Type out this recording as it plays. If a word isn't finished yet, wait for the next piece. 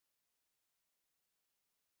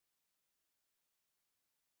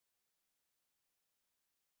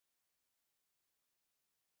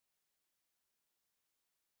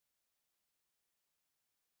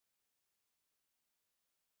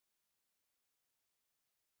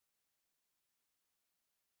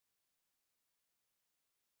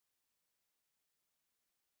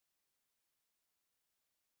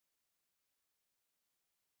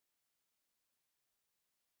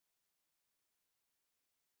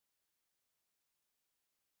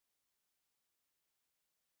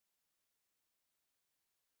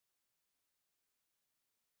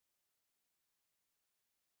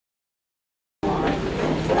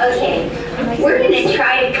Okay, we're going to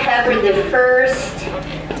try to cover the first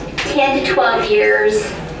 10 to 12 years,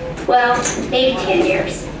 well, maybe 10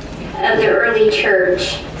 years, of the early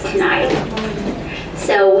church tonight.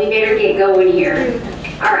 So we better get going here.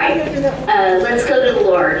 All right, let's go to the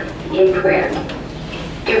Lord in prayer.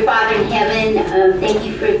 Dear Father in heaven, thank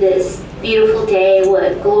you for this beautiful day.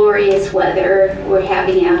 What glorious weather we're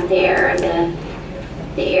having out there.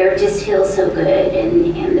 The air just feels so good,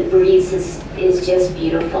 and the breeze is just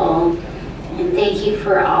beautiful. And thank you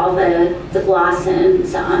for all the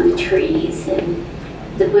blossoms on the trees and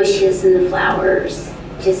the bushes and the flowers.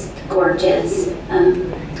 Just gorgeous.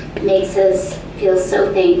 Makes us feel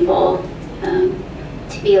so thankful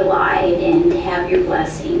to be alive and to have your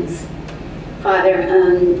blessings. Father,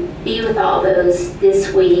 be with all those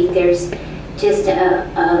this week. There's just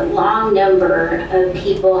a long number of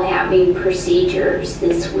people having procedures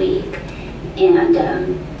this week,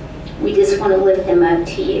 and we just want to lift them up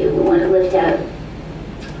to you. We want to lift up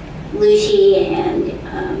Lucy and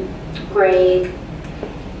Greg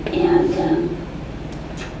and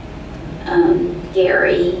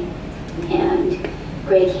Gary and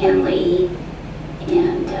Greg Henley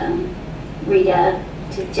and Rita,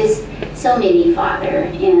 to just so many, Father.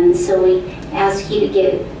 And so we ask you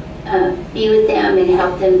to be with them and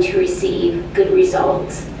help them to receive good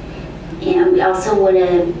results. And we also want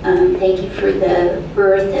to thank you for the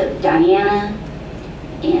birth of Diana,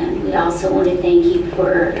 and we also want to thank you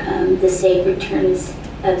for the safe return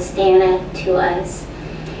of Stana to us.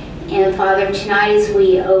 And Father, tonight as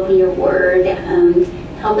we open your word,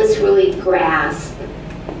 help us really grasp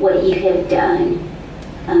what you have done.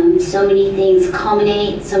 So many things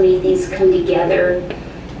culminate, so many things come together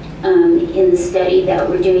in the study that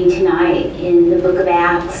we're doing tonight in the book of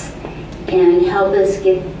Acts, and help us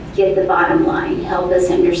get the bottom line. Help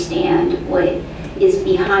us understand what is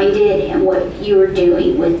behind it and what you are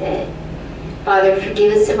doing with it. Father,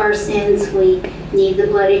 forgive us of our sins. We need the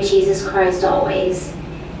blood of Jesus Christ always.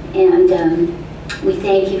 And we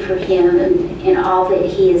thank you for him and all that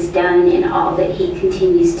he has done and all that he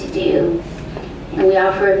continues to do. And we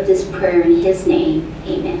offer up this prayer in his name.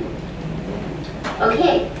 Amen.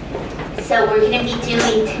 Okay, so we're going to be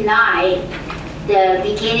doing tonight the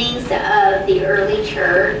beginnings of the early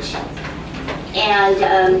church. And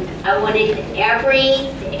I wanted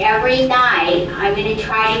every night, I'm going to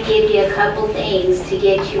try to give you a couple things to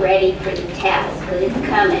get you ready for the test, because it's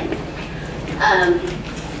coming.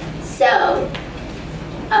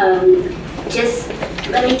 Just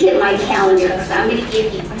let me get my calendar, because I'm going to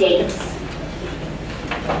give you dates.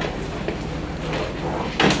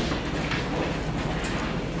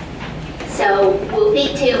 So we'll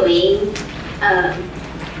be doing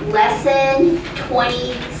lesson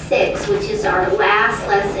 26, which is our last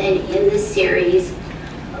lesson in this series,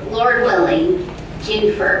 Lord willing,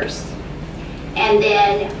 June 1st. And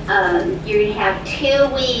then you're going to have 2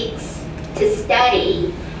 weeks to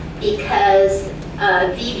study, because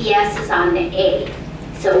VBS is on the 8th.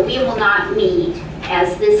 So we will not meet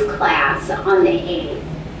as this class on the 8th.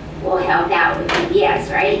 We'll help out with VBS,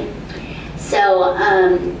 right? So,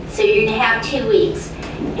 so you're going to have 2 weeks.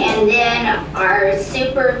 And then our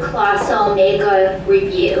Super Colossal Mega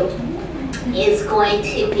Review is going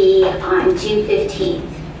to be on June 15th.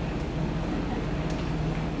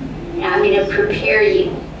 And I'm going to prepare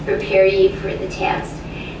you for the test.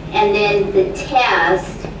 And then the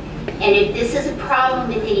test, and if this is a problem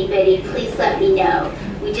with anybody, please let me know.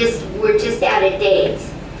 We're just out of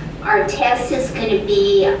dates. Our test is going to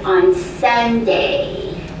be on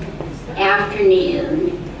Sunday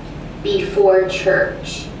afternoon before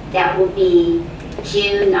church. That will be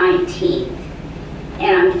June 19th.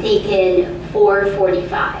 And I'm thinking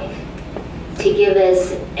 4:45 to give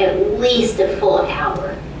us at least a full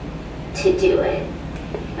hour to do it.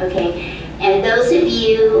 Okay? And those of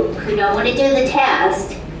you who don't want to do the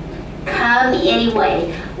test, come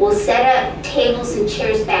anyway. We'll set up tables and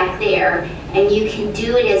chairs back there, and you can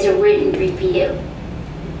do it as a written review.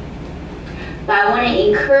 But I want to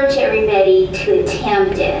encourage everybody to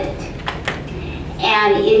attempt it.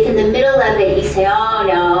 And if in the middle of it you say, oh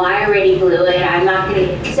no, I already blew it, I'm not going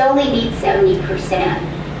to, because it only needs 70%.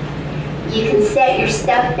 You can set your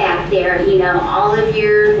stuff back there, you know, all of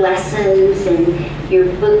your lessons and your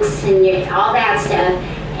books and all that stuff,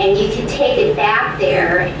 and you can take it back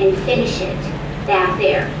there and finish it back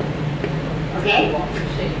there. Okay?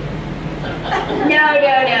 No.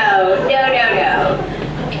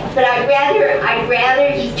 But I'd rather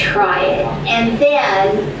you try it. And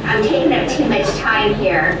then, I'm taking up too much time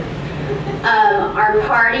here. Our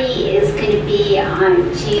party is going to be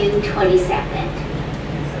on June 22nd.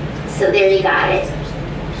 So there you got it.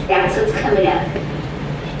 That's what's coming up.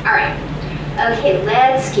 All right. Okay,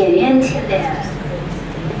 let's get into this.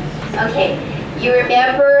 Okay, you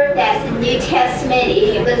remember that the New Testament,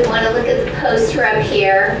 if you want to look at the poster up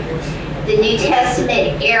here, the New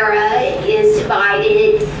Testament era is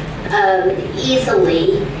divided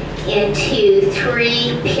easily into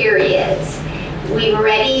 3 periods. We've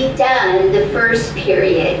already done the first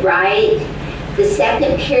period, right? The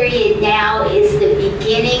second period now is the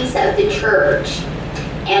beginnings of the church.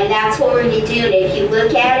 And that's what we're going to do. And if you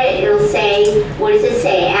look at it, it'll say, what does it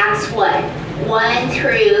say? Acts what? 1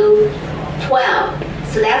 through 12.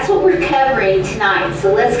 So that's what we're covering tonight.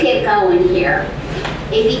 So let's get going here.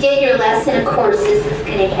 If you did your lesson, of course, this is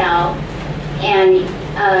going to help. And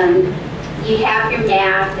you have your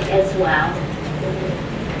map as well.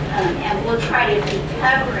 And we'll try to be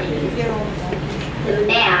covering the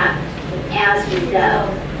map as we go.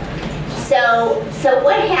 So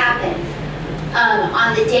what happened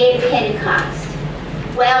on the day of Pentecost?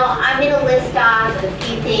 Well, I'm going to list off a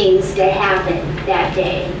few things that happened that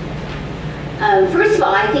day. First of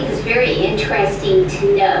all, I think it's very interesting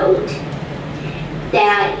to note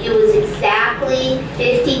that it was exactly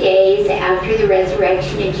 50 days after the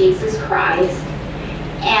resurrection of Jesus Christ,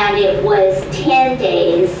 and it was 10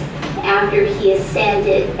 days after he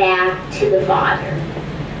ascended back to the Father,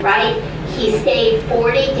 right? He stayed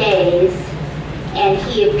 40 days, and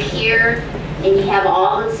he appeared, and you have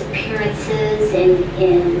all his appearances in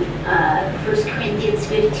 1 Corinthians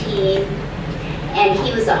 15, and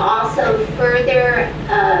he was also further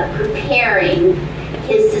preparing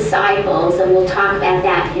his disciples, and we'll talk about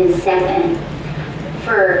that in a second,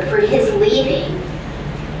 for his leaving,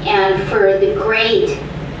 and for the great,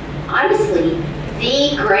 honestly,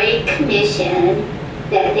 the Great Commission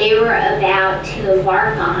that they were about to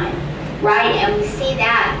embark on, right? And we see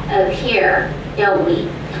that up here, don't we?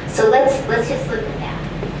 So let's just look at that.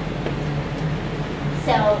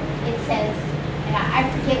 So it says, and I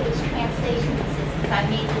forget which translation this is, because I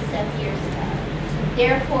made this up years ago.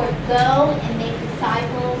 Therefore, go and make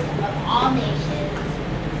disciples of all nations,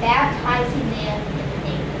 baptizing them in the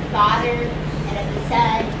name of the Father, and of the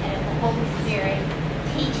Son, and of the Holy Spirit,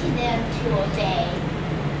 teaching them to obey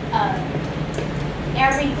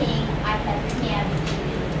everything I have commanded you.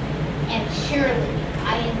 And surely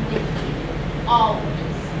I am with you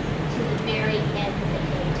always to the very end of the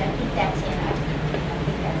age. I think that's it. I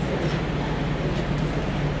think that's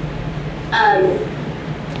it.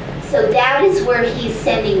 So that is where he's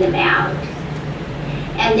sending them out.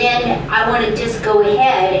 And then I want to just go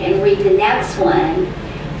ahead and read the next one,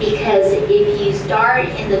 because if you start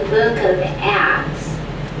in the book of Acts,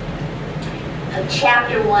 of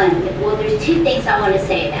chapter 1, well, there's 2 things I want to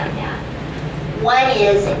say about that. One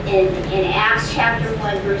is in Acts chapter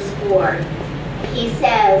 1, verse 4, he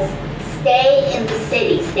says, stay in the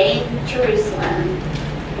city, stay in Jerusalem,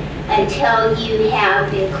 until you have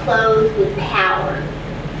been clothed with power.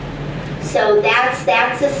 So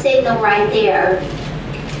that's a signal right there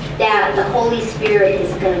that the Holy Spirit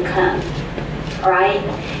is going to come, all right?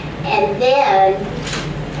 And then,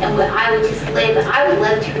 I would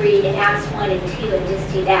love to read Acts 1 and 2 and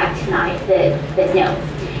just do that tonight, but no.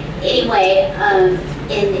 Anyway,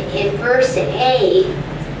 in verse 8,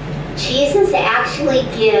 Jesus actually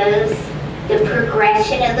gives the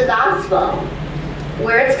progression of the gospel,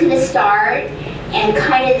 where it's going to start, and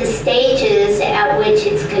kind of the stages at which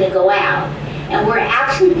it's going to go out. And we're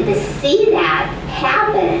actually going to see that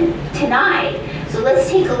happen tonight. So let's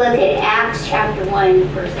take a look at Acts chapter 1,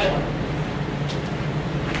 verse 8.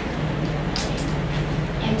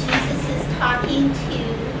 And Jesus is talking to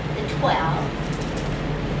the 12.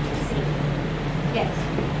 Let's see. Yes.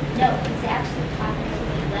 No, he's actually talking to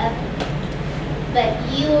the 11. But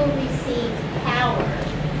you will receive power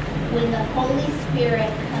when the Holy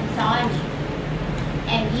Spirit comes on you.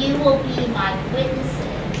 And you will be my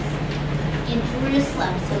witnesses in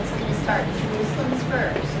Jerusalem. So it's going to start Jerusalem's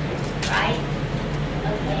first, right?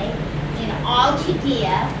 Okay. In all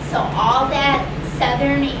Judea, so all that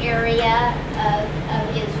southern area of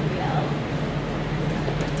Israel,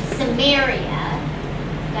 Samaria.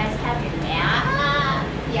 You guys have your map?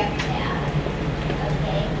 You have your map.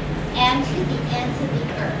 Okay. And to the ends of the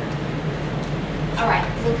earth. All right.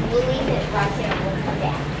 We'll leave it right there. We'll come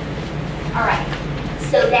back. All right.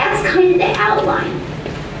 So that's kind of the outline.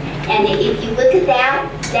 And if you look at that,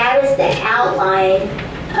 that is the outline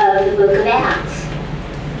of the book of Acts.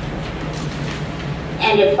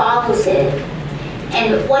 And it follows it.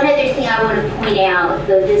 And one other thing I want to point out,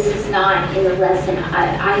 though this is not in the lesson,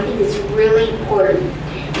 I think is really important.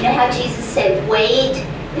 You know how Jesus said, wait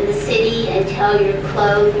in the city until you're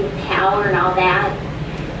clothed with power and all that?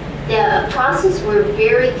 The apostles were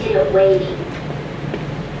very good at waiting.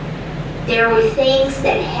 there were things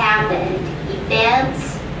that happened,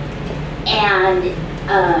 events and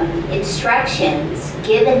instructions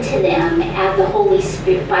given to them at the Holy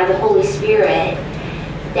Spirit, by the Holy Spirit,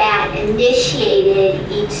 that initiated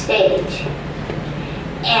each stage.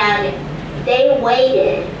 And they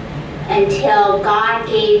waited until God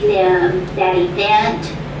gave them that event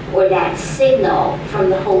or that signal from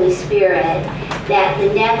the Holy Spirit that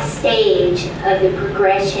the next stage of the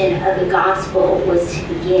progression of the gospel was to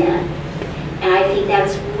begin. And I think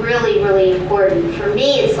that's really, really important. For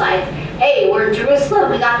me, it's like, hey, we're in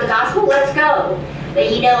Jerusalem, we got the gospel, let's go.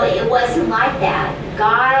 But you know, it wasn't like that.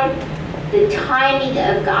 God, the timing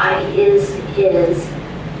of God is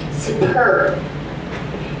superb.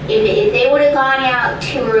 If they would have gone out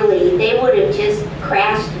too early, they would have just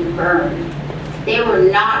crashed and burned. They were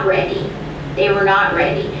not ready. They were not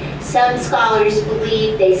ready. Some scholars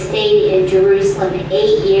believe they stayed in Jerusalem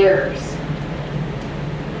 8 years.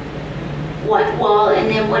 Well, and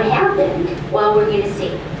then what happened? Well, we're going to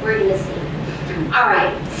see. We're going to see. All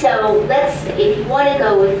right, so if you want to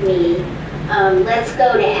go with me, let's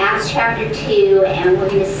go to Acts chapter 2, and we're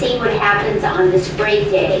going to see what happens on this great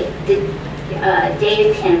day, the day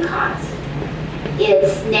of Pentecost.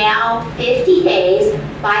 It's now 50 days.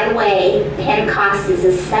 By the way, Pentecost is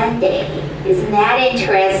a Sunday. Isn't that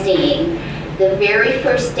interesting? The very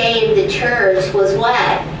first day of the church was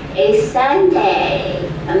what? A Sunday.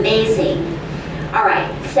 Amazing. All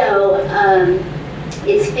right, so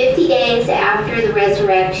it's 50 days after the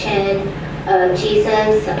resurrection of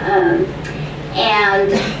Jesus.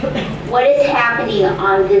 And what is happening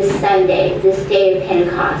on this Sunday, this day of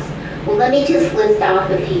Pentecost? Well, let me just list off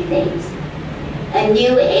a few things. A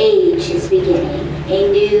new age is beginning,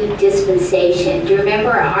 a new dispensation. Do you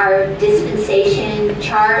remember our dispensation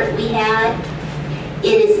chart we had?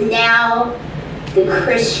 It is now the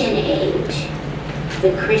Christian age,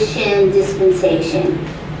 the Christian dispensation.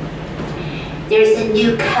 There's a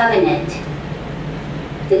new covenant.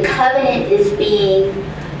 The covenant is being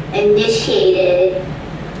initiated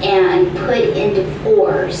and put into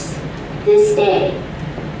force this day.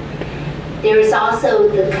 There is also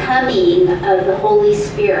the coming of the Holy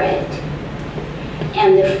Spirit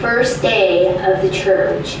and the first day of the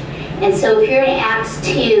church. And so if you're in Acts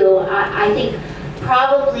 2, I think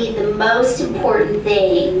probably the most important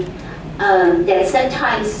thing that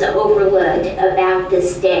sometimes is overlooked about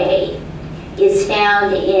this day is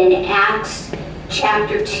found in Acts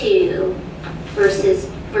chapter 2,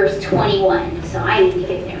 verse 21. So I need to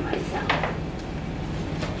get there myself.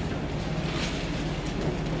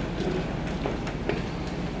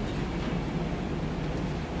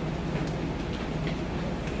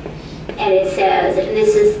 And it says, and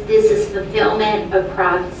this is fulfillment of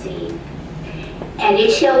prophecy. And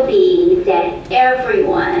it shall be that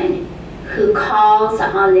everyone who calls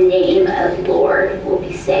on the name of the Lord will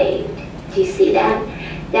be saved. Do you see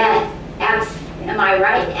that? That Acts, am I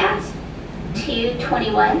right? Acts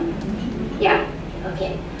 2:21? Yeah,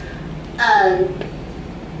 okay.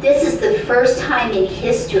 This is the first time in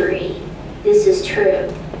history this is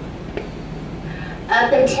true.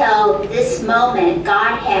 Up until this moment,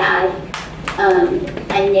 God had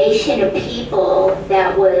a nation of people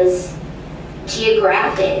that was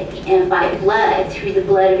geographic and by blood, through the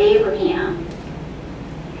blood of Abraham.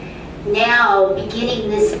 Now, beginning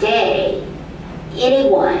this day,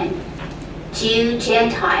 anyone, Jew,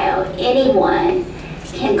 Gentile, anyone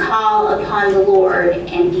can call upon the Lord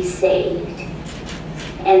and be saved.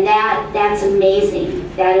 And that's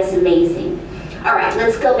amazing. That is amazing. All right,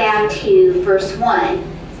 let's go back to verse 1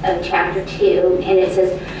 of chapter 2, and it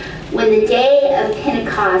says, when the day of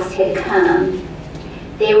Pentecost had come,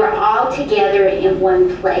 they were all together in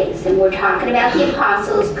one place. And we're talking about the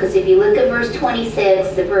apostles, because if you look at verse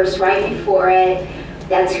 26, the verse right before it,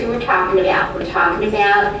 that's who we're talking about. We're talking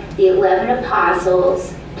about the 11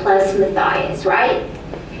 apostles plus Matthias, right?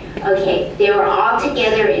 Okay, they were all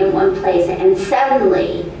together in one place, and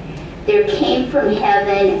suddenly there came from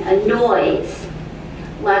heaven a noise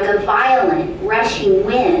like a violent rushing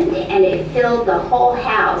wind, and it filled the whole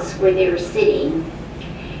house where they were sitting.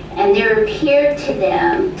 And there appeared to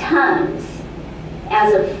them tongues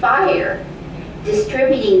as of fire,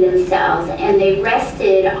 distributing themselves, and they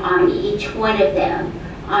rested on each one of them.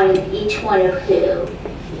 On each one of who?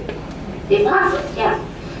 The apostles, yeah.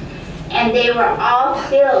 And they were all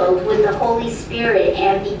filled with the Holy Spirit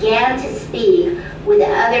and began to speak with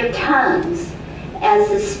other tongues as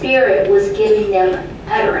the Spirit was giving them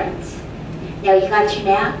utterance. Now you got your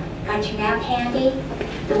map? Got your map handy?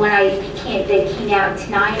 The one that came out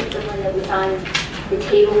tonight, the one that was on the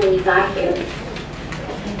table when you got here.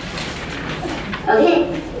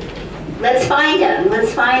 Okay, let's find them.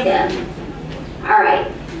 Let's find them. All right.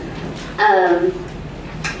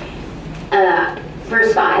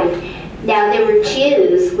 Verse 5. Now there were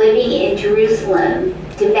Jews living in Jerusalem,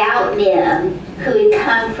 devout men who had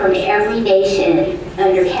come from every nation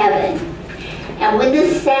under heaven. And when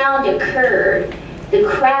this sound occurred, the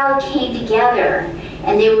crowd came together,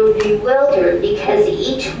 and they were bewildered because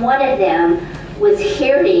each one of them was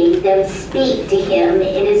hearing them speak to him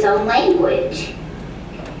in his own language.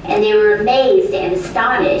 And they were amazed and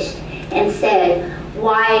astonished and said,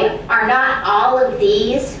 "Why, are not all of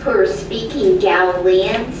these who are speaking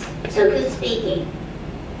Galileans?" So who's speaking?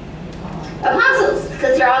 Apostles,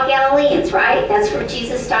 because they're all Galileans, right? That's where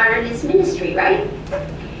Jesus started his ministry, right?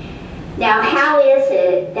 Now, how is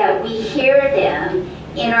it that we hear them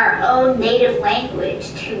in our own native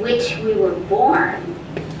language to which we were born?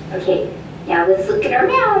 Okay, now let's look at our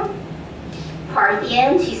map.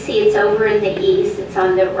 Parthians, you see it's over in the east, it's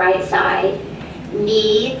on the right side.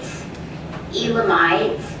 Medes,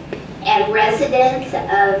 Elamites, and residents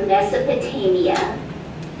of Mesopotamia.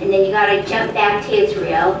 And then you got to jump back to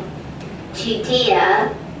Israel.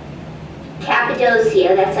 Judea,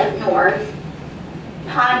 Cappadocia, that's up north.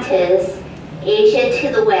 Pontus, Asia to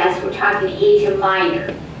the west, we're talking Asia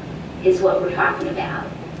Minor, is what we're talking about.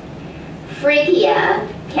 Phrygia,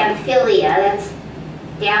 Pamphylia, that's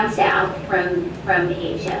down south from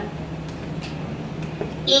Asia.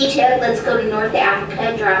 Egypt, let's go to North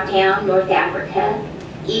Africa, drop down, North Africa.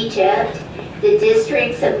 Egypt, the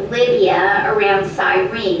districts of Libya around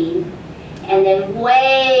Cyrene, and then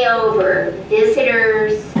way over,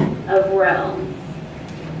 visitors of Rome,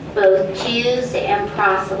 both Jews and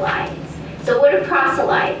proselytes. So what are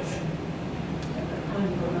proselytes?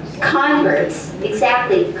 Converts,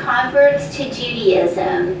 exactly, converts to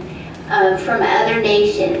Judaism from other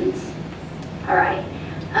nations. All right,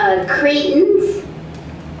 Cretans,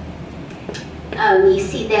 you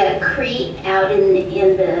see that Crete out in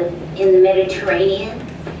the Mediterranean,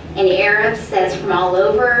 and Arabs, that's from all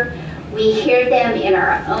over. We hear them in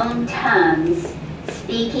our own tongues,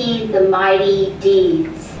 speaking the mighty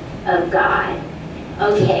deeds of God.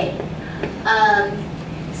 Okay.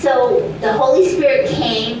 So the Holy Spirit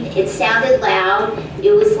came, it sounded loud.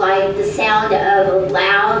 It was like the sound of a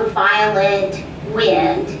loud, violent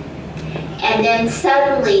wind. And then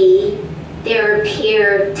suddenly there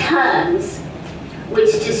appeared tongues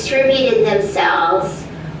which distributed themselves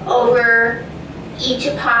over each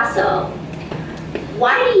apostle.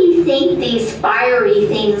 Why do you think these fiery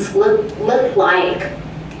things look like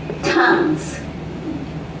tongues?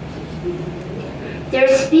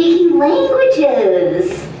 They're speaking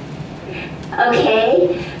languages.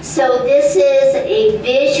 Okay, so this is a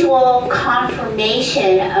visual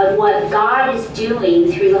confirmation of what God is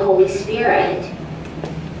doing through the Holy Spirit.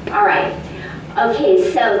 All right.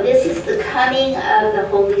 Okay, so this is the coming of the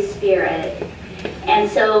Holy Spirit. And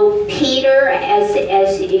so Peter, as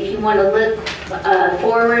if you want to look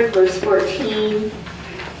forward, verse 14,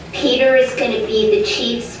 Peter is going to be the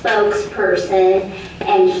chief spokesperson,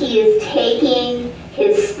 and he is taking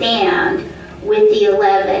his stand with the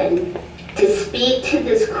 11 to speak to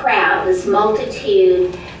this crowd, this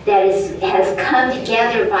multitude that has come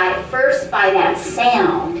together first by that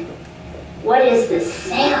sound. What is this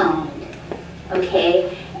sound?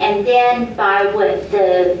 Okay, and then by what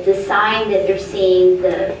the sign that they're seeing,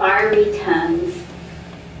 the fiery tongues,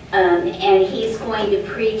 and he's going to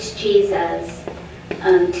preach Jesus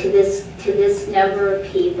to this number of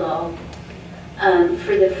people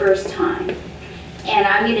for the first time. And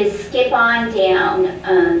I'm going to skip on down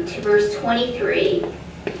to verse 23.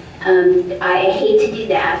 I hate to do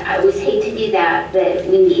that. I always hate to do that, but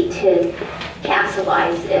we need to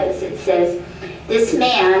capsulize this. It says, "This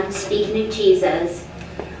man," speaking of Jesus,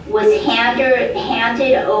 "was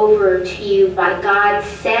handed over to you by God's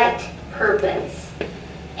set purpose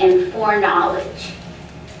and foreknowledge,"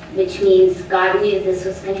 which means God knew this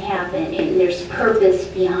was going to happen, and there's purpose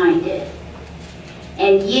behind it.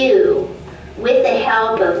 "And you, with the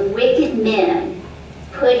help of wicked men,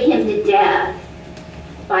 put him to death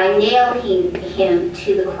by nailing him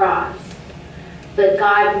to the cross. But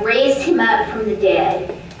God raised him up from the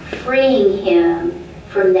dead, freeing him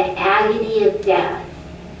from the agony of death,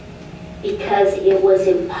 because it was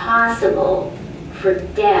impossible for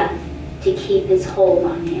death to keep its hold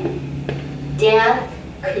on him." Death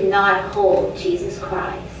could not hold Jesus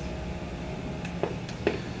Christ.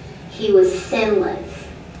 He was sinless.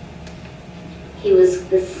 He was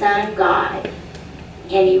the Son of God,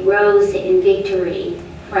 and he rose in victory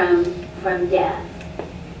from death.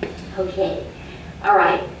 Okay, all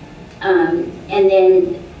right, and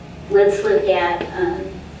then let's look at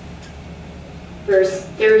verse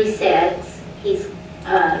 36.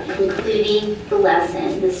 concluding the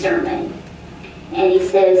lesson, the sermon. And he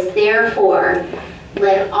says, therefore,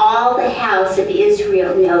 let all the house of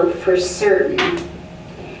Israel know for certain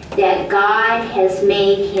that God has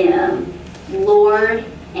made him Lord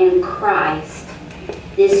and Christ,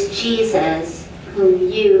 this Jesus whom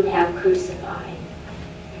you have crucified.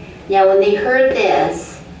 Now when they heard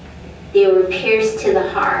this, they were pierced to the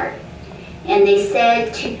heart, and they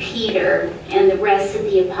said to Peter and the rest of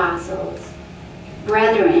the apostles,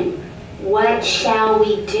 Brethren, what shall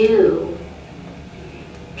we do?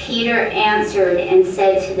 Peter answered and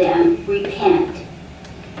said to them, Repent,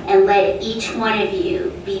 and let each one of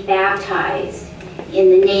you be baptized in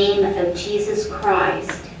the name of Jesus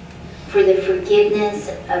Christ for the forgiveness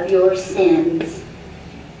of your sins,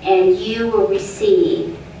 and you will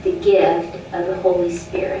receive the gift of the Holy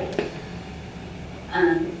Spirit.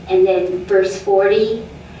 And then verse 40,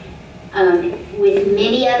 with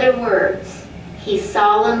many other words, he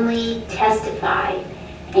solemnly testified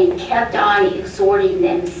and kept on exhorting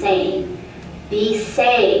them, saying, Be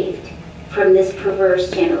saved from this perverse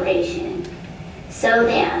generation. So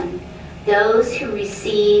then, those who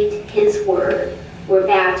received his word were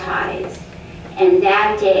baptized, and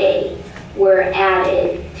that day were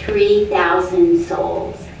added 3,000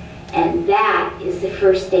 souls. And that is the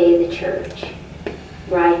first day of the church,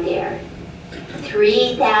 right there.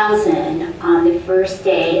 3,000 on the first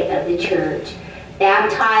day of the church,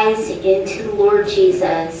 baptized into the Lord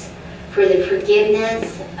Jesus for the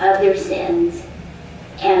forgiveness of their sins,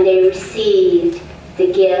 and they received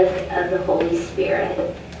the gift of the Holy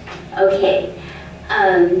Spirit. Okay,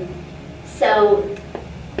 so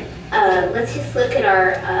let's just look at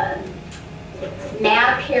our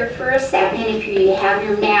map here for a second. If you have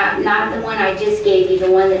your map, not the one I just gave you,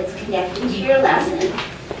 the one that's connected to your lesson.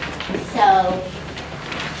 So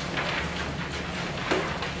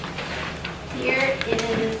here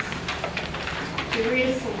is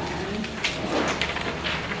Jerusalem,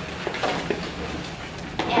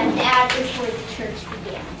 and that is where the church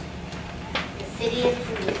began. The city of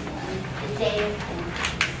Jerusalem, the day of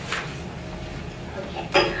Pentecost. Okay.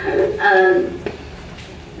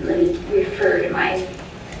 Let me refer to my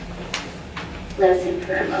lesson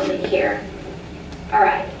for a moment here. All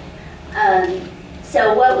right.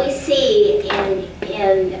 So what we see in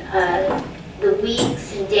the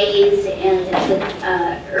weeks and days and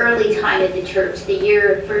the early time of the church, the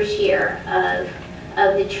first year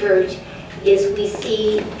of the church, is we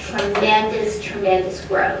see tremendous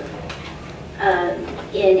growth.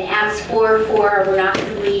 In Acts 4:4, we're not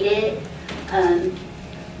going to read it.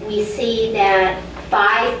 We see that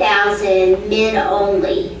 5,000 men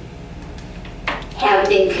only have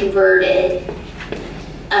been converted.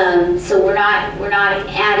 So we're not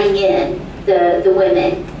adding in the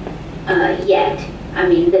women yet. I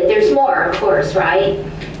mean, there's more, of course, right?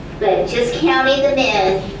 But just counting the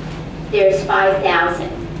men, there's 5,000.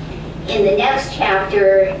 In the next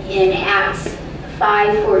chapter, in Acts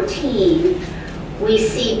 5:14, we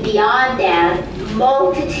see beyond that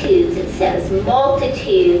multitudes. It says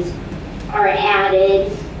multitudes are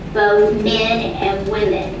added, both men and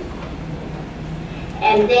women.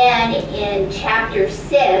 And then in chapter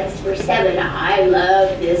 6, verse 7, I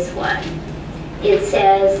love this one. It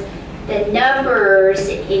says, the numbers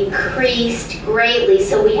increased greatly.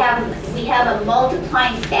 So we have a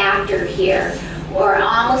multiplying factor here, or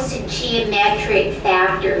almost a geometric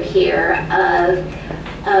factor here of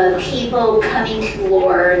people coming to the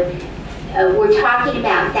Lord. We're talking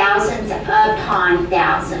about thousands upon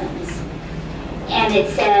thousands. And it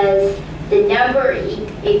says, the number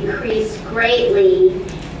increased greatly,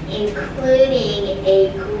 including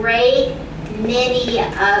a great many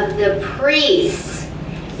of the priests.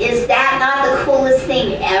 Is that not the coolest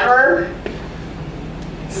thing ever?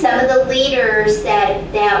 Some of the leaders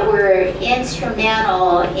that were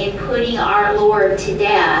instrumental in putting our Lord to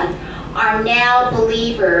death are now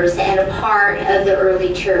believers and a part of the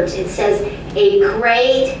early church. It says a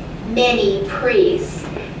great many priests.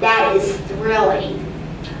 That is thrilling.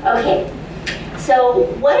 Okay. So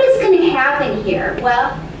what is going to happen here?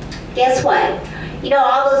 Well, guess what? You know,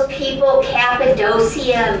 all those people,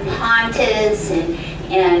 Cappadocia and Pontus and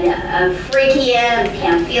Phrygia and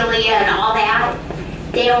Pamphylia and all that,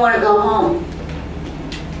 they don't want to go home.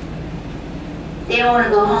 They don't want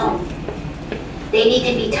to go home. They need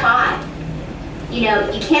to be taught. You know,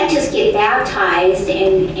 you can't just get baptized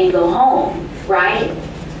and go home, right?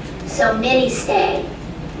 So many stay.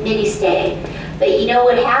 Many stay. But you know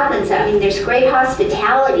what happens? I mean, there's great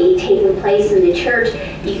hospitality taking place in the church.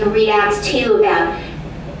 You can read Acts 2 about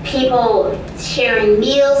people sharing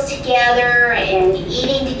meals together and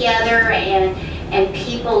eating together, and and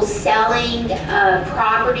people selling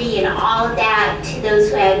property and all of that to those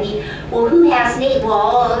who have need. Well, who has need?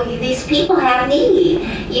 Well, these people have need.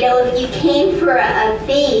 You know, if you came for a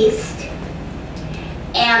feast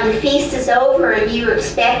and the feast is over and you're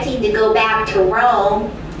expecting to go back to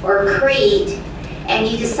Rome or Crete, and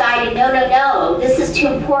you decided, no, this is too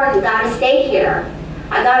important, gotta stay here.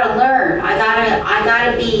 I gotta learn, I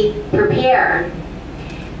gotta be prepared.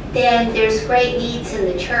 Then there's great needs in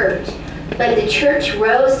the church. But the church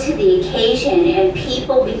rose to the occasion and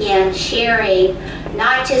people began sharing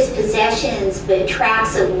not just possessions, but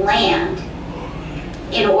tracts of land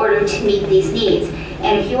in order to meet these needs.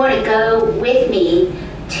 And if you want to go with me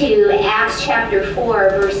to Acts chapter 4,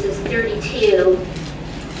 verses 32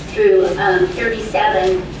 through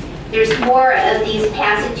 37, there's more of these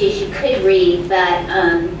passages you could read, but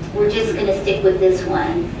we're just going to stick with this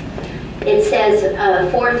one. It says,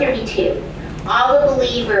 4:32, all the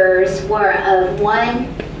believers were of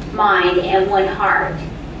one mind and one heart.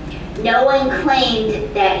 No one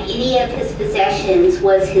claimed that any of his possessions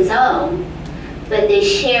was his own, but they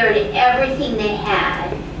shared everything they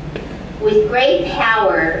had. With great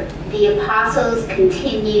power, the apostles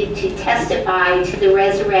continued to testify to the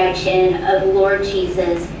resurrection of the Lord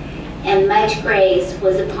Jesus, and much grace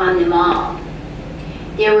was upon them all.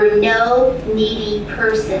 There were no needy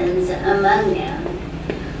persons among them,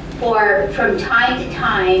 for from time to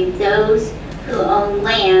time those who owned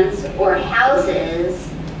lands or houses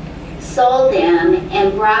sold them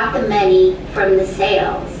and brought the money from the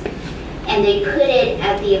sales, and they put it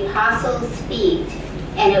at the apostles' feet,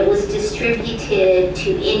 and it was distributed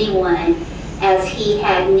to anyone as he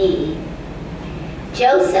had need.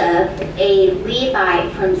 Joseph, a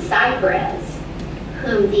Levite from Cyprus,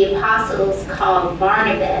 whom the apostles called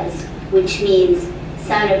Barnabas, which means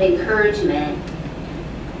son of encouragement,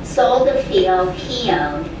 sold the field he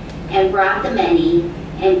owned and brought the money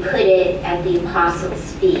and put it at the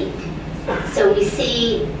apostles' feet. So we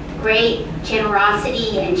see great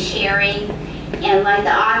generosity and sharing. And like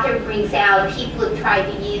the author brings out, people have tried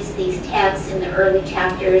to use these texts in the early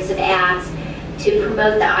chapters of Acts to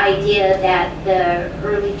promote the idea that the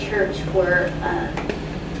early church were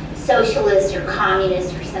socialist or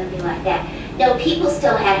communist or something like that. No, people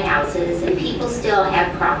still had houses and people still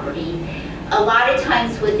had property. A lot of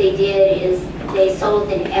times what they did is they sold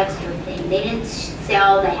an extra thing. They didn't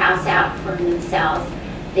sell the house out for themselves.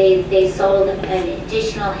 They sold an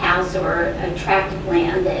additional house or a tract of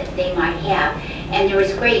land that they might have. And there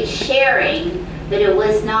was great sharing, but it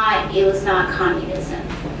was not communism.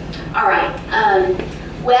 All right,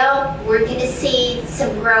 well, we're going to see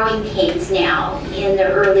some growing pains now in the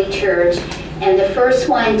early church. And the first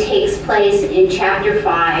one takes place in chapter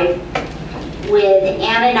 5 with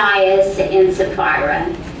Ananias and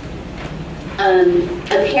Sapphira.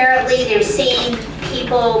 Apparently they're seeing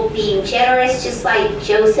people being generous, just like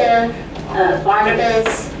Joseph,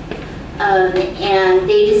 Barnabas, and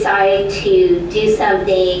they decide to do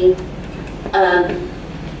something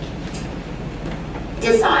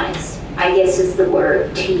dishonest, I guess is the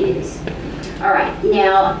word to use. All right,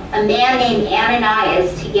 now a man named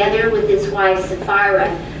Ananias, together with his wife Sapphira,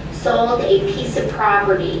 sold a piece of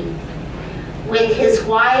property. With his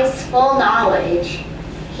wife's full knowledge,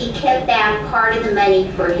 he kept back part of the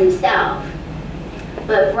money for himself,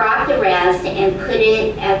 but brought the rest and put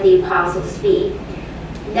it at the apostles' feet.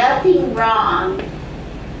 Nothing wrong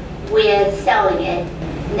with selling it,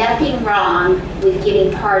 nothing wrong with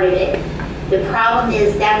giving part of it. The problem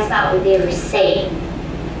is that's not what they were saying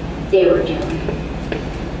they were doing.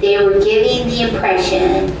 They were giving the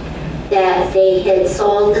impression that they had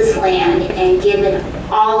sold this land and given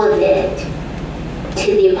all of it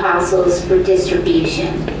to the apostles for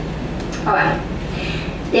distribution. All right.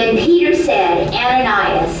 Then Peter said,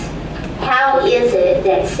 Ananias, how is it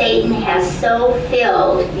that Satan has so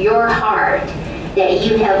filled your heart that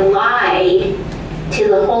you have lied to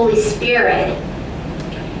the Holy Spirit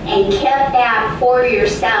and kept back for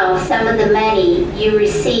yourself some of the money you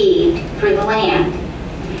received for the land?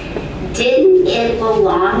 Didn't it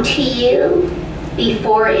belong to you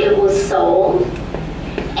before it was sold?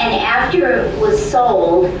 And after it was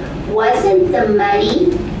sold, wasn't the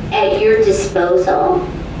money at your disposal?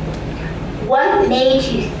 What made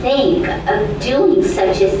you think of doing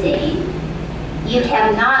such a thing? You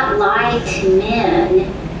have not lied to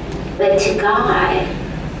men, but to God.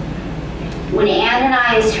 When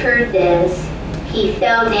Ananias heard this, he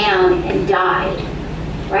fell down and died,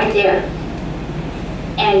 right there.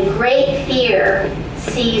 And great fear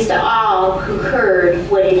seized all who heard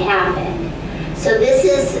what had happened. So this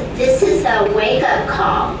is a wake-up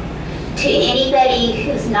call to anybody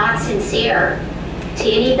who's not sincere, to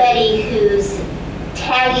anybody who's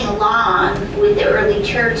tagging along with the early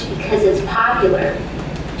church because it's popular,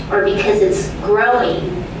 or because it's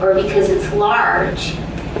growing, or because it's large,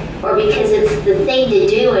 or because it's the thing to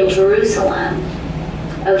do in Jerusalem.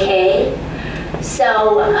 Okay?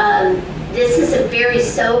 So this is a very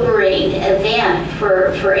sobering event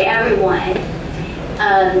for everyone.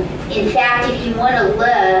 In fact, if you want to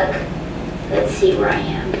look, let's see where I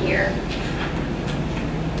am here,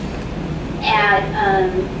 at,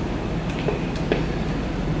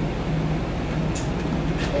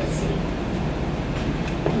 let's see,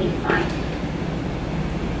 let me find,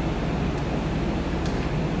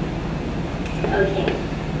 okay,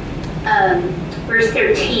 verse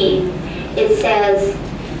 13, it says,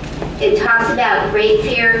 it talks about great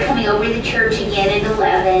fear coming over the church again in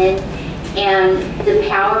 11, and the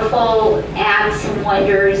powerful acts and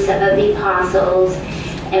wonders of the apostles.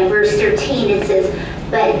 And verse 13, it says,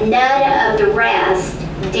 but none of the rest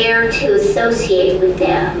dare to associate with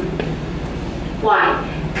them. Why?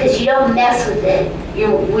 Because you don't mess with it.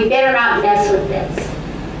 We better not mess with this.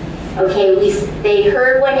 Okay, they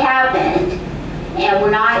heard what happened,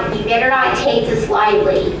 and you better not take this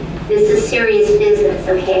lightly. This is serious business,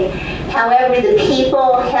 okay? However, the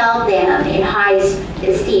people held them in high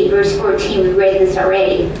esteem. Verse 14, we read this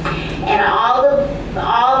already. And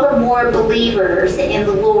all the more believers in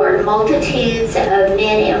the Lord, multitudes of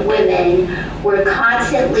men and women, were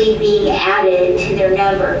constantly being added to their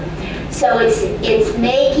number. So it's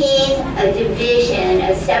making a division,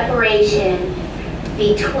 a separation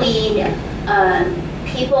between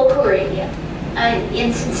people who are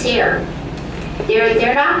insincere.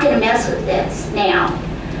 They're not going to mess with this now.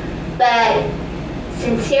 But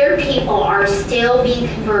sincere people are still being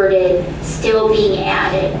converted, still being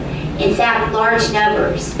added. In fact, large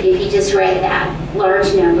numbers, if you just read that,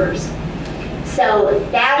 large numbers. So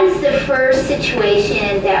that is the first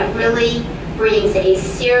situation that really brings a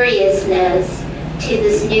seriousness to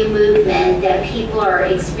this new movement that people are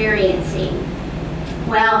experiencing.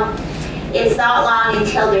 Well, it's not long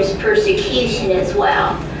until there's persecution as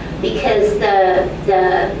well, because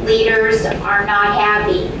the leaders are not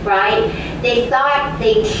happy, right? They thought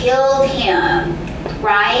they killed him,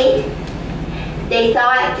 right? They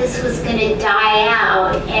thought this was going to die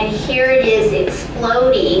out, and here it is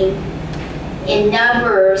exploding in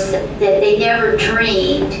numbers that they never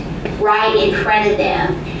dreamed right in front of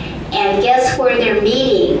them. And guess where they're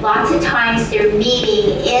meeting? Lots of times they're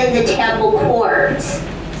meeting in the temple courts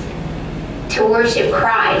to worship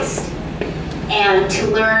Christ and to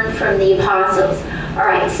learn from the apostles. All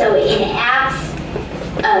right, so in Acts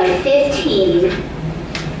 15,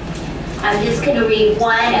 I'm just going to read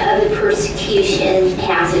one of the persecution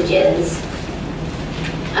passages.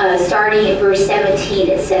 Starting at verse 17,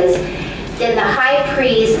 it says, then the high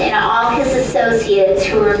priest and all his associates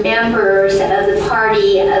who were members of the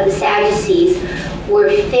party of the Sadducees were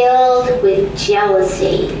filled with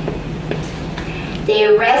jealousy. They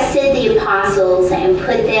arrested the apostles and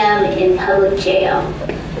put them in public jail.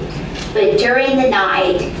 But during the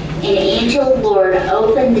night, an angel of the Lord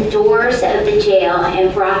opened the doors of the jail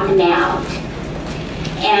and brought them out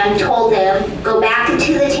and told them, go back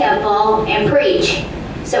into the temple and preach.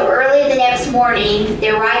 So early the next morning,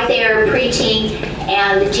 they're right there preaching,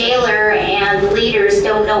 and the jailer and the leaders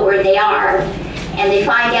don't know where they are. And they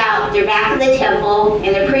find out they're back in the temple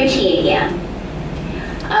and they're preaching again.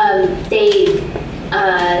 They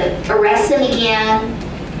arrest them again.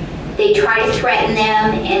 They try to threaten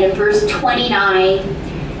them, and in verse 29,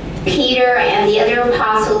 Peter and the other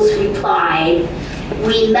apostles replied,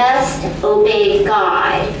 we must obey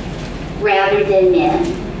God rather than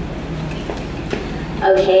men.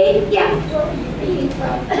 Okay, yeah.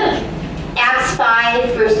 Acts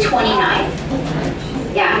 5, verse 29.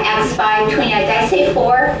 Yeah, Acts 5, 29. Did I say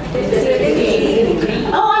 4?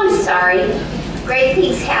 Oh, I'm sorry. Great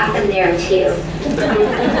things happen there, too.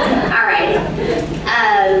 All right.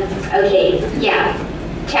 Okay, yeah.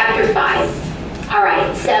 Chapter 5. All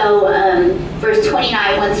right, so verse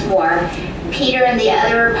 29 once more. Peter and the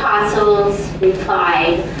other apostles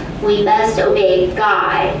replied, we must obey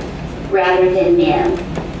God rather than men.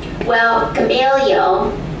 Well,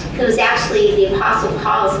 Gamaliel, who's actually the Apostle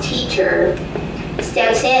Paul's teacher,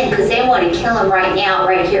 steps in because they want to kill him right now,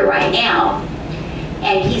 right here, right now.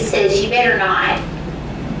 And he says, you better not.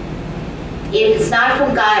 If it's not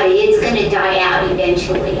from God, it's going to die out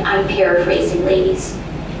eventually. I'm paraphrasing, ladies.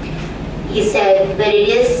 He said, but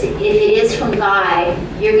if it is from God,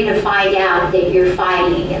 you're going to find out that you're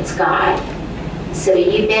fighting against God. So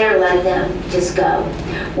you better let them just go.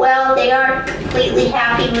 Well, they aren't completely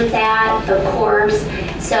happy with that, of course.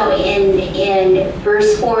 So in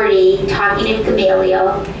verse 40, talking to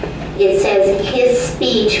Gamaliel, it says his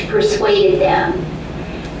speech persuaded them.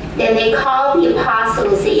 Then they called the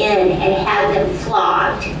apostles in and had them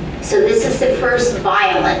flogged. So this is the first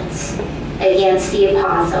violence against the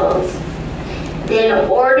apostles. Then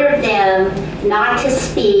ordered them not to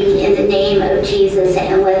speak in the name of Jesus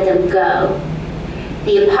and let them go.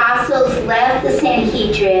 The apostles left the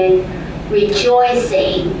Sanhedrin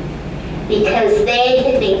rejoicing because they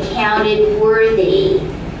had been counted worthy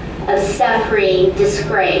of suffering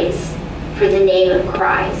disgrace for the name of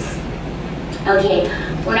Christ. Okay,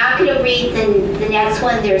 we're not going to read the next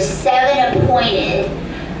one. There's 7 appointed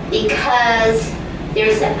because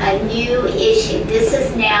there's a new issue. This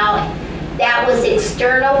is now, that was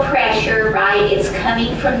external pressure, right? It's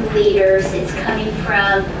coming from leaders. It's coming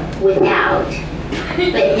from without.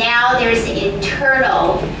 But now there's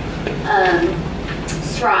internal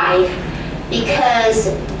strife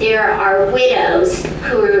because there are widows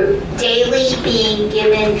who are daily being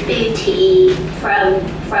given food to eat from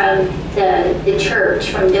the church,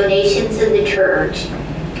 from donations of the church.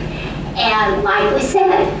 And like we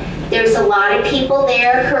said, there's a lot of people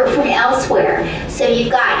there who are from elsewhere. So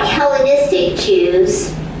you've got Hellenistic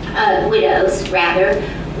Jews, widows rather,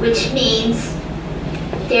 which means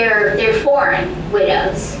they're foreign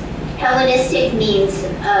widows. Hellenistic means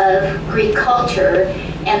of Greek culture,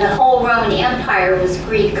 and the whole Roman Empire was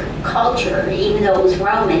Greek culture. Even though it was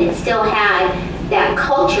Roman, it still had that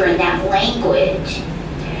culture and that language.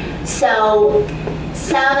 So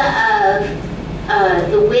some of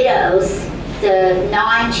the widows, the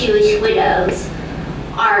non-Jewish widows,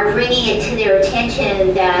 are bringing it to their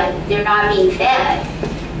attention that they're not being fed.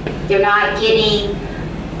 They're not getting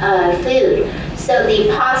food. So the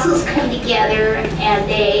apostles come together and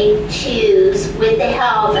they choose, with the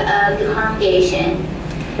help of the congregation,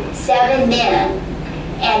 7 men,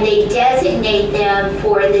 and they designate them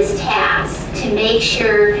for this task to make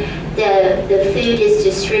sure the food is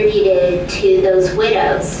distributed to those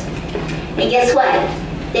widows. And guess what?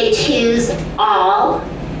 They choose all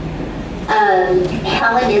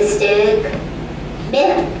Hellenistic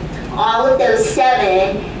men. All of those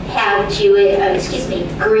 7 have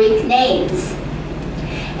Greek names.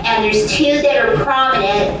 And there's 2 that are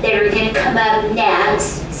prominent that are going to come up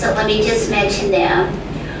next. So let me just mention them.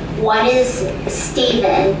 One is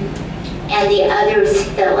Stephen, and the other is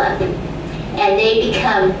Philip. And they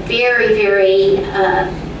become very, very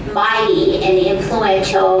mighty and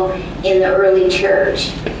influential in the early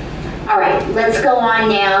church. All right, let's go on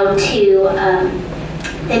now to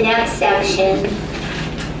the next section,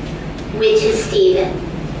 which is Stephen.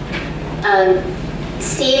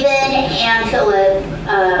 Stephen and Philip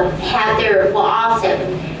also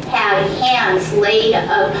have hands laid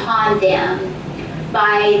upon them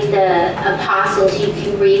by the apostles. You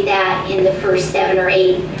can read that in the first 7 or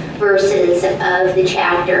 8 verses of the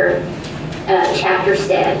chapter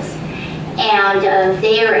 6. And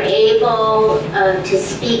they are able to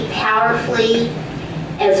speak powerfully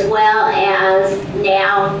as well as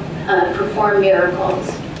now perform miracles.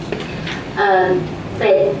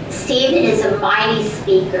 But Stephen is a mighty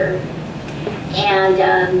speaker.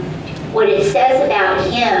 And what it says about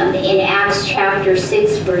him in Acts chapter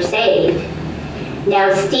 6, verse 8,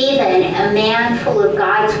 now Stephen, a man full of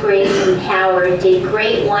God's grace and power, did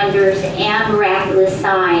great wonders and miraculous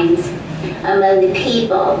signs among the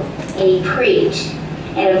people, and he preached.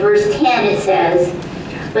 And in verse 10 it says,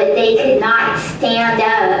 but they could not stand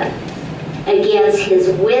up against his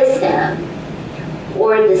wisdom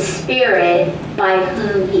or the Spirit by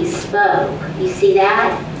whom he spoke. You see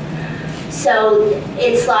that? So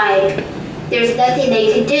it's like there's nothing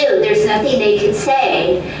they could do. There's nothing they could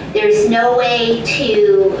say. There's no way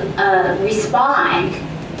to respond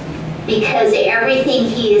because everything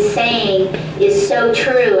he is saying is so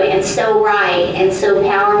true and so right and so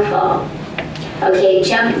powerful. Okay,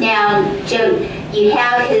 jump down. You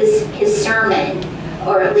have his sermon,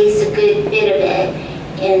 or at least a good bit of it,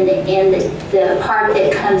 in the part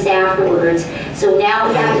that comes afterwards. So now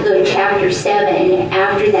we have to go to chapter 7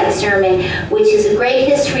 after that sermon, which is a great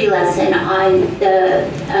history lesson on the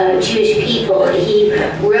Jewish people. He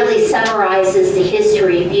really summarizes the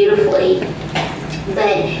history beautifully.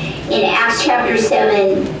 But in Acts chapter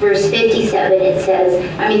 7, verse 57, it says,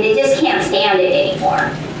 they just can't stand it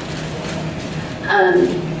anymore.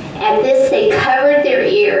 At this, they covered their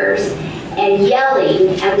ears, and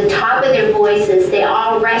yelling at the top of their voices, they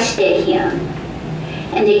all rushed at him.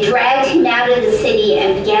 And they dragged him out of the city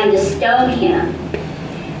and began to stone him.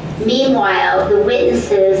 Meanwhile, the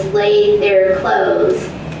witnesses laid their clothes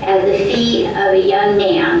at the feet of a young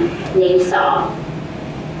man named Saul.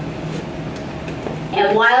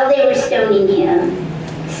 And while they were stoning him,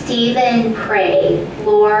 Stephen prayed,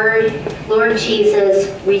 Lord Jesus,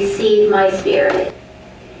 receive my spirit.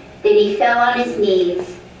 Then he fell on his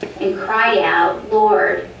knees and cried out,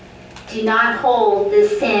 Lord, do not hold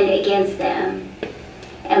this sin against them.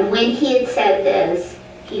 And when he had said this,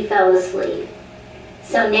 he fell asleep.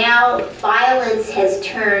 So now violence has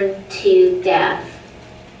turned to death.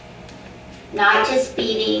 Not just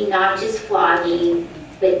beating, not just flogging,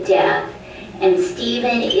 but death. And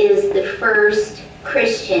Stephen is the first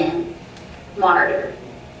Christian martyr,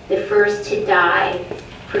 the first to die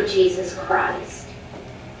for Jesus Christ.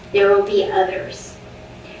 There will be others.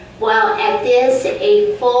 Well, at this,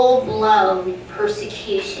 a full-blown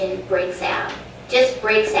persecution breaks out. Just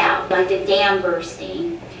breaks out like a dam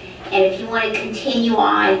bursting. And if you want to continue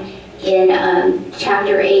on in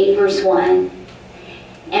chapter 8, verse 1,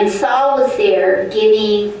 and Saul was there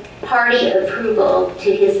giving hearty approval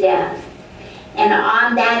to his death. And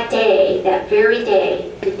on that day, that very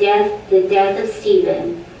day, the death of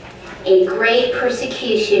Stephen, a great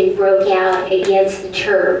persecution broke out against the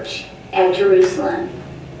church at Jerusalem.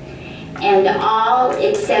 And all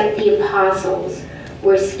except the apostles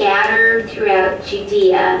were scattered throughout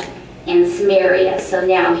Judea and Samaria. So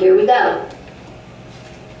now here we go.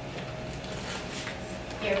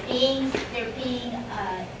 They're being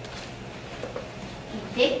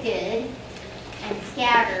evicted and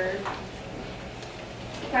scattered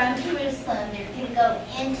from Jerusalem. They're going to go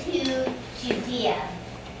into Judea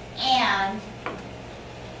and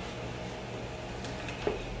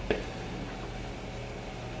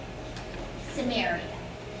Samaria.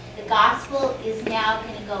 The gospel is now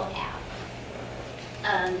going to go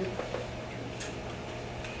out.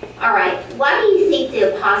 All right, why do you think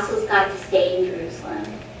the apostles got to stay in Jerusalem?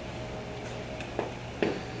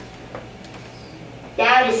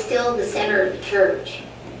 That is still the center of the church.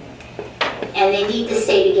 And they need to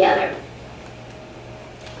stay together.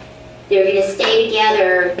 They're going to stay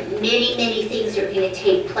together. Many, many things are going to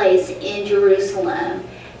take place in Jerusalem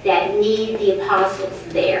that need the apostles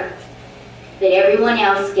there. But everyone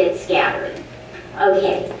else gets scattered.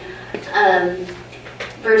 Okay.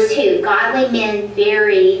 Verse 2, godly men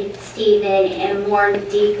buried Stephen and mourned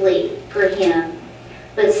deeply for him.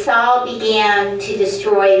 But Saul began to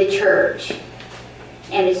destroy the church.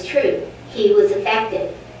 And it's true. He was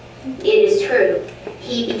affected. It is true.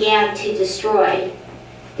 He began to destroy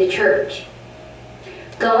the church.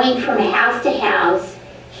 Going from house to house,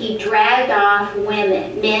 he dragged off men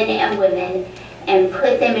and women, and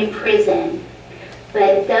put them in prison.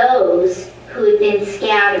 But those who had been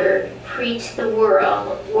scattered preached the word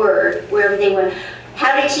wherever they went.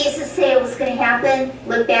 How did Jesus say it was going to happen?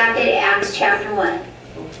 Look back at Acts chapter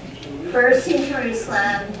 1. First in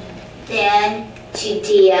Jerusalem, then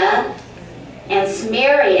Judea and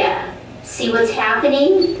Samaria. See what's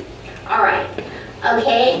happening? All right.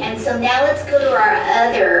 Okay, and so now let's go to our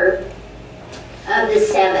other of the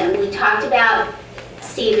 7. We talked about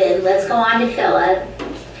Stephen. Let's go on to Philip.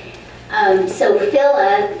 So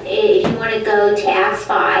Philip, if you want to go to Acts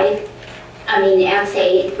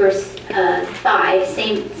 8, verse 5,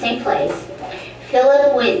 same place.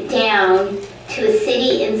 Philip went down to a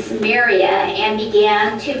city in Samaria and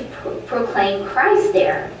began to proclaim Christ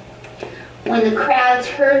there. When the crowds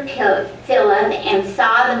heard Philip and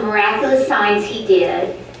saw the miraculous signs he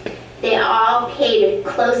did, they all paid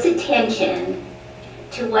close attention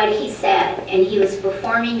to what he said. And he was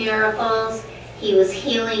performing miracles. He was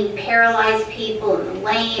healing paralyzed people and the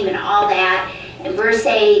lame and all that. And verse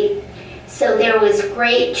 8, so there was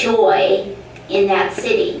great joy in that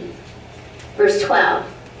city. Verse 12,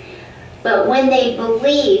 but when they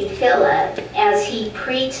believed Philip as he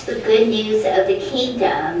preached the good news of the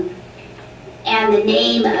kingdom and the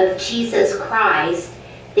name of Jesus Christ,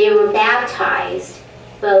 they were baptized,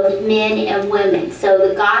 both men and women. So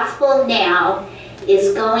the gospel now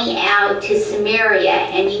is going out to Samaria,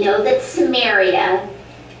 and you know that Samaria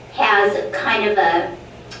has kind of a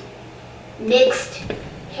mixed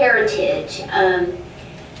heritage.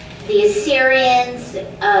 The Assyrians,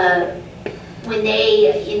 when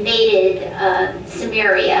they invaded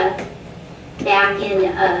Samaria back in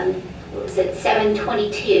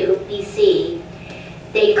 722 BC,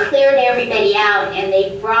 they cleared everybody out and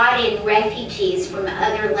they brought in refugees from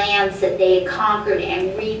other lands that they had conquered and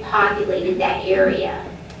repopulated that area.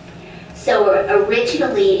 So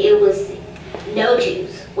originally it was no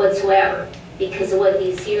Jews whatsoever because of what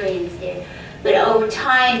the Assyrians did. But over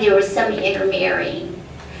time there was some intermarrying.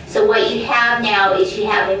 So what you have now is you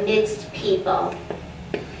have a mixed people.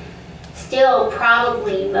 Still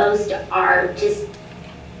probably most are just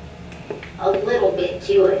a little bit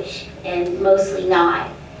Jewish and mostly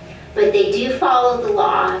not. But they do follow the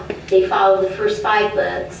law. They follow the first 5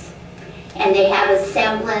 books, and they have a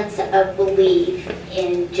semblance of belief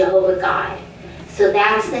in Jehovah God. So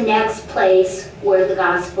that's the next place where the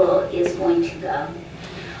gospel is going to go.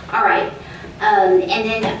 All right, and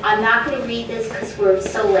then I'm not going to read this because we're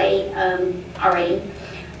so late already,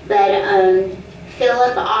 but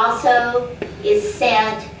Philip also is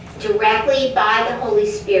sent directly by the Holy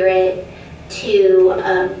Spirit to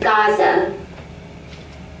Gaza.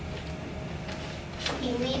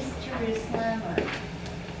 He leaves Jerusalem,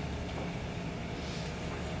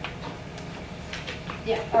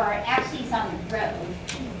 or actually he's on the road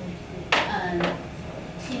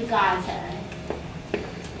to Gaza.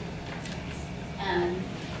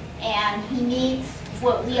 And he meets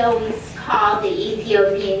what we always call the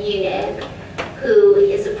Ethiopian eunuch, who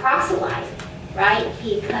is a proselyte, right?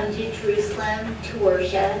 He come to Jerusalem to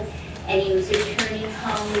worship, and he was returning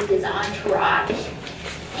home with his entourage.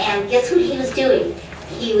 And guess what he was doing?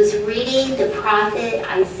 He was reading the prophet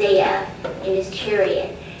Isaiah in his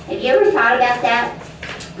chariot. Have you ever thought about that?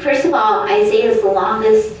 First of all, Isaiah is the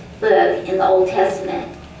longest book in the Old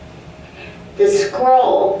Testament. The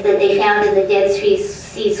scroll that they found in the Dead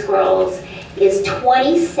Sea Scrolls is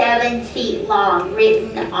 27 feet long,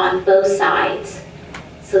 written on both sides.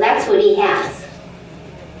 So that's what he has.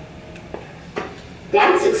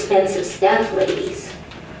 That's expensive stuff, ladies.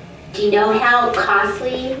 Do you know how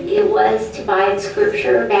costly it was to buy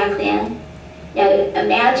scripture back then? Now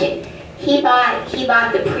imagine, he bought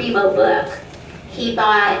the primo book. He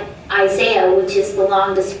bought Isaiah, which is the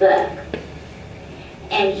longest book.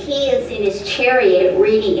 And he is in his chariot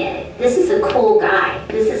reading it. This is a cool guy.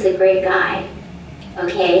 This is a great guy.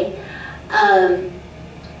 Okay?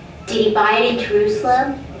 Did he buy it in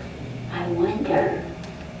Jerusalem? I wonder.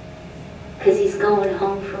 Because he's going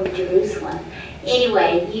home from Jerusalem.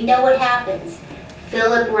 Anyway, you know what happens.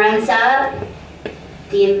 Philip runs up.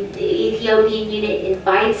 The Ethiopian eunuch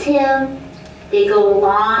invites him. They go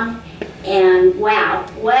along. And wow,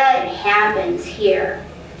 what happens here?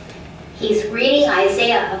 He's reading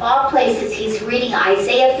Isaiah, of all places, he's reading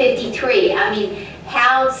Isaiah 53. I mean,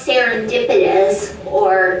 how serendipitous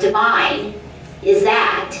or divine is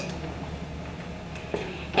that?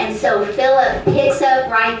 And so Philip picks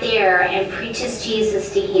up right there and preaches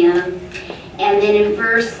Jesus to him. And then in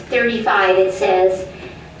verse 35 it says,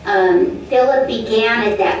 Philip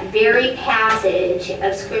began at that very passage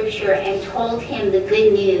of Scripture and told him the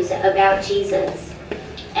good news about Jesus.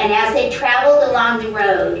 And as they traveled along the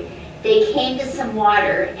road, they came to some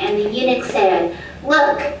water, and the eunuch said,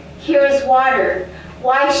 "Look, here is water.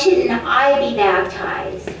 Why shouldn't I be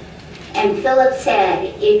baptized?" And Philip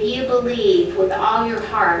said, "If you believe with all your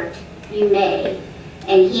heart, you may."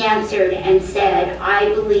 And he answered and said, "I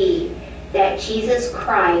believe that Jesus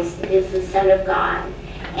Christ is the Son of God."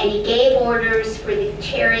 And he gave orders for the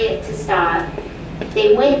chariot to stop.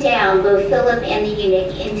 They went down, both Philip and the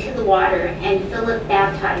eunuch, into the water, and Philip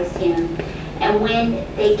baptized him. And when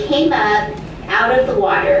they came up out of the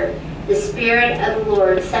water, the Spirit of the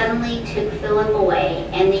Lord suddenly took Philip away,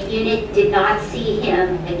 and the eunuch did not see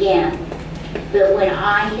him again, but went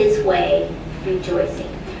on his way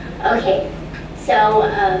rejoicing. Okay, so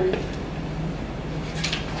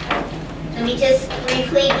let me just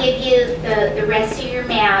briefly give you the rest of your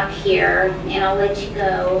map here, and I'll let you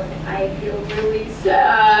go. I feel really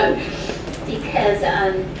sad because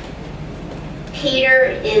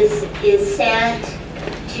Peter is sent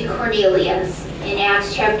to Cornelius in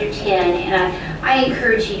Acts chapter 10, and I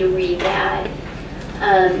encourage you to read that.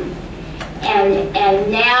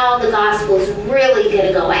 And now the gospel is really going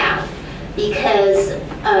to go out because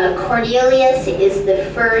Cornelius is the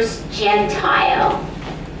first Gentile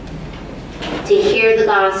to hear the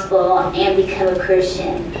gospel and become a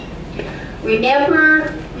Christian.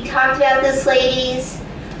 Remember, we talked about this, ladies.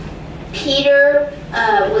 Peter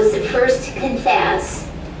was the first to confess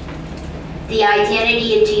the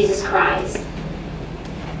identity of Jesus Christ.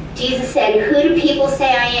 Jesus said, "Who do people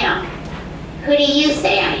say I am? Who do you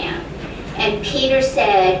say I am?" And Peter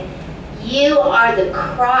said, "You are the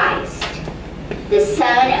Christ, the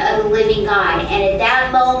Son of the living God." And at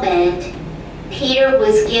that moment, Peter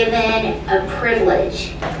was given a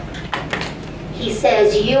privilege. He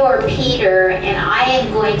says, "You are Peter, and I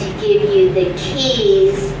am going to give you the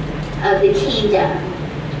keys of the kingdom."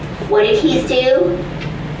 What did he do?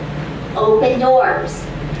 Open doors.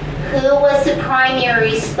 Who was the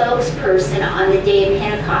primary spokesperson on the day of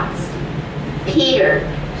Pentecost? Peter.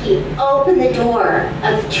 He opened the door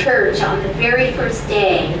of the church on the very first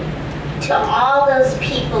day to all those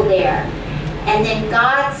people there. And then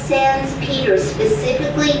God sends Peter,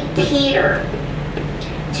 specifically Peter,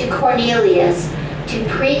 to Cornelius to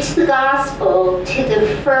preach the gospel to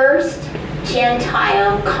the first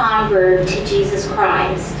Gentile convert to Jesus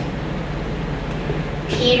Christ.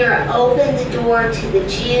 Peter opened the door to the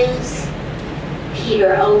Jews.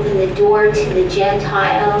 Peter opened the door to the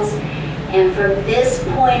Gentiles. And from this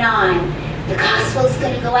point on, the gospel is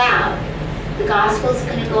going to go out. The gospel is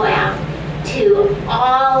going to go out to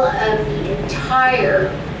all of the entire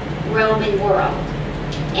Roman world.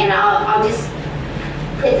 And I'll just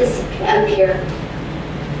put this up here.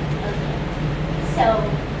 Okay. So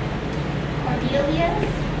Cornelius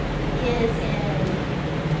is in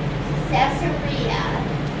Caesarea,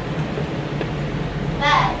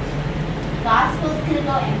 but the gospel is going to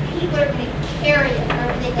go and people are going to carry it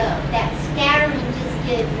wherever they go. That scattering just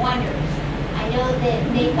did wonders. I know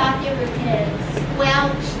that they thought they were going to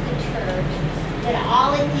squelch the church, but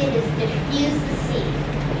all it did is diffuse the seed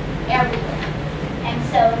everywhere. And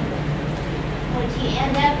so what you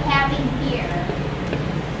end up having here,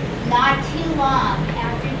 not too long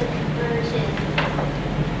after the conversion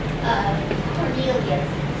of Cornelius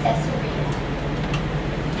in Caesarea,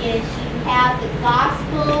 is you have the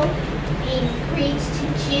gospel being preached to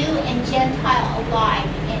Jew and Gentile alike,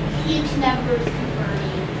 and huge numbers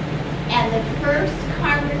converting. And the first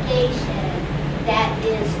congregation that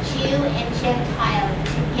is Jew and Gentile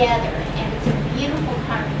together, and it's a beautiful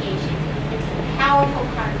congregation, it's a powerful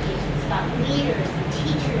congregation, it's got leaders and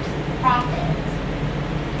teachers and prophets.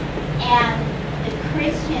 And the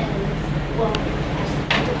Christians will,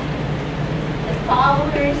 the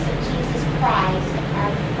followers of Jesus Christ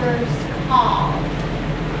are first called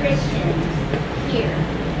Christians here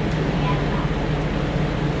in Antioch.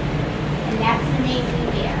 And that's the name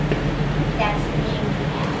we bear. That's the name we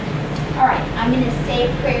have. All right, I'm going to say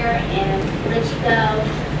a prayer and let you go.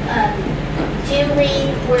 Do read.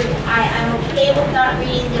 I'm okay with not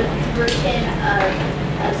reading the conversion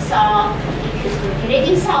of Saul, because we're going to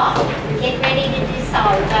do Saul. We're getting ready to do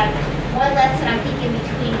Saul. We've got one lesson, I think, in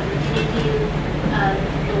between. We're going to do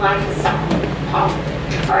the life of Saul, Paul.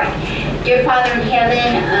 All right. Dear Father in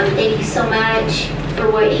heaven, thank you so much for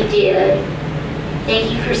what you did.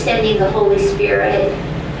 Thank you for sending the Holy Spirit.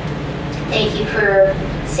 Thank you for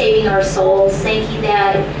saving our souls. Thank you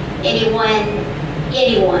that anyone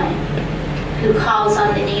who calls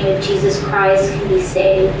on the name of Jesus Christ can be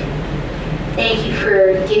saved. Thank you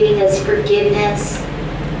for giving us forgiveness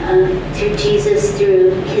through Jesus,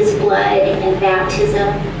 through his blood and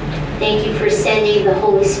baptism. Thank you for sending the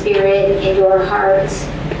Holy Spirit into our hearts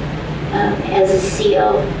as a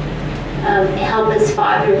seal. Help us,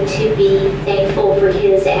 Father, to be thankful for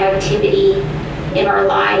his activity in our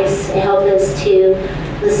lives. Help us to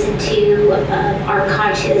listen to our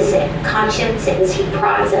conscience as he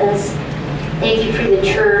prods us. Thank you for the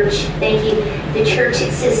church. Thank you. The church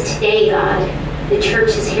exists today, God. The church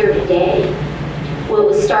is here today. What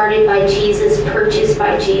was started by Jesus, purchased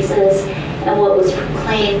by Jesus, and what was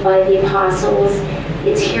proclaimed by the apostles,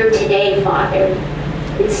 it's here today, Father.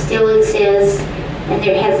 It still exists, and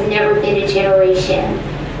there has never been a generation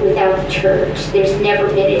without the church. There's never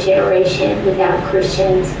been a generation without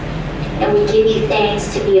Christians. And we give you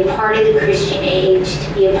thanks to be a part of the Christian age,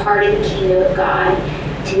 to be a part of the kingdom of God,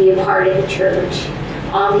 to be a part of the church.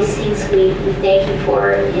 All these things we thank you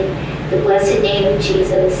for in the blessed name of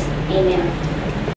Jesus. Amen.